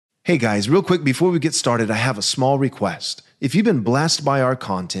Hey guys, real quick before we get started, I have a small request. If you've been blessed by our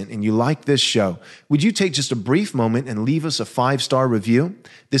content and you like this show, would you take just a brief moment and leave us a 5-star review?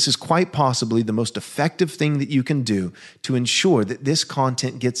 This is quite possibly the most effective thing that you can do to ensure that this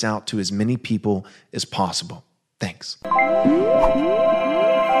content gets out to as many people as possible. Thanks.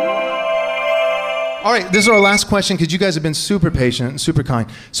 All right, this is our last question because you guys have been super patient and super kind.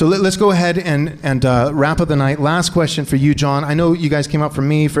 So let's go ahead and wrap up the night. Last question for you, John. I know you guys came out for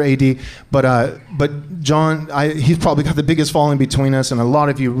me, for AD, but John, he's probably got the biggest following between us, and a lot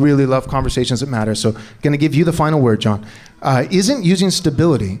of you really love conversations that matter. So I'm going to give you the final word, John. Isn't using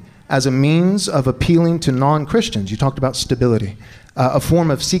stability as a means of appealing to non-Christians, you talked about stability, a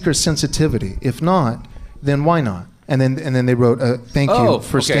form of seeker sensitivity? If not, then why not? And then they wrote, thank you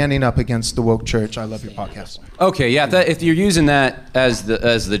for standing up against the woke church. I love your podcast. Okay, yeah. If you're using that as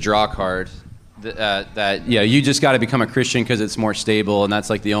the draw card, you just got to become a Christian because it's more stable, and that's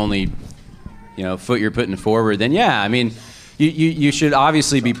like the only foot you're putting forward. Then yeah, I mean, you should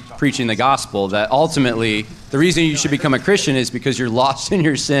obviously be preaching the gospel. That ultimately the reason you should become a Christian is because you're lost in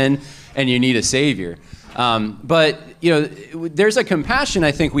your sin and you need a savior. But there's a compassion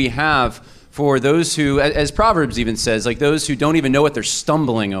I think we have for those who, as Proverbs even says, like those who don't even know what they're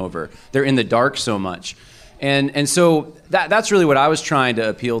stumbling over. They're in the dark so much. And so that's really what I was trying to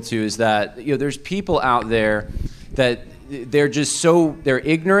appeal to, is that there's people out there that they're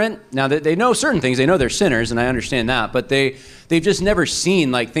ignorant. Now that they know certain things, they know they're sinners, and I understand that, but they've just never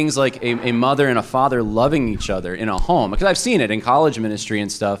seen like things like a mother and a father loving each other in a home. Because I've seen it in college ministry and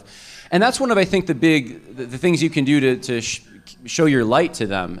stuff. And that's one of, I think, the things you can do to show your light to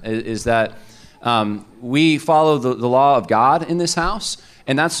them is that we follow the law of God in this house,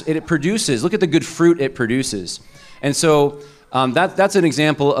 and it produces. Look at the good fruit it produces, and so that's an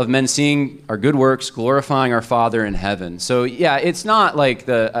example of men seeing our good works, glorifying our Father in heaven. So yeah, it's not like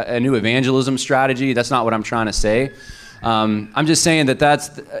a new evangelism strategy. That's not what I'm trying to say. I'm just saying that's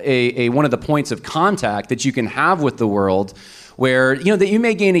one of the points of contact that you can have with the world, where that you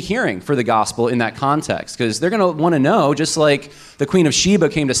may gain a hearing for the gospel in that context, because they're going to want to know, just like the Queen of Sheba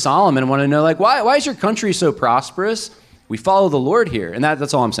came to Solomon and want to know, like, why is your country so prosperous? We follow the Lord here, and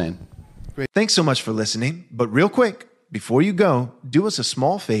that's all I'm saying. Great. Thanks so much for listening. But real quick, before you go, do us a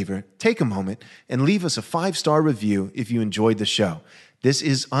small favor, take a moment, and leave us a 5-star review if you enjoyed the show. This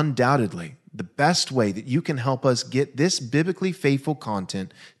is undoubtedly the best way that you can help us get this biblically faithful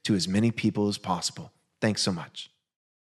content to as many people as possible. Thanks so much.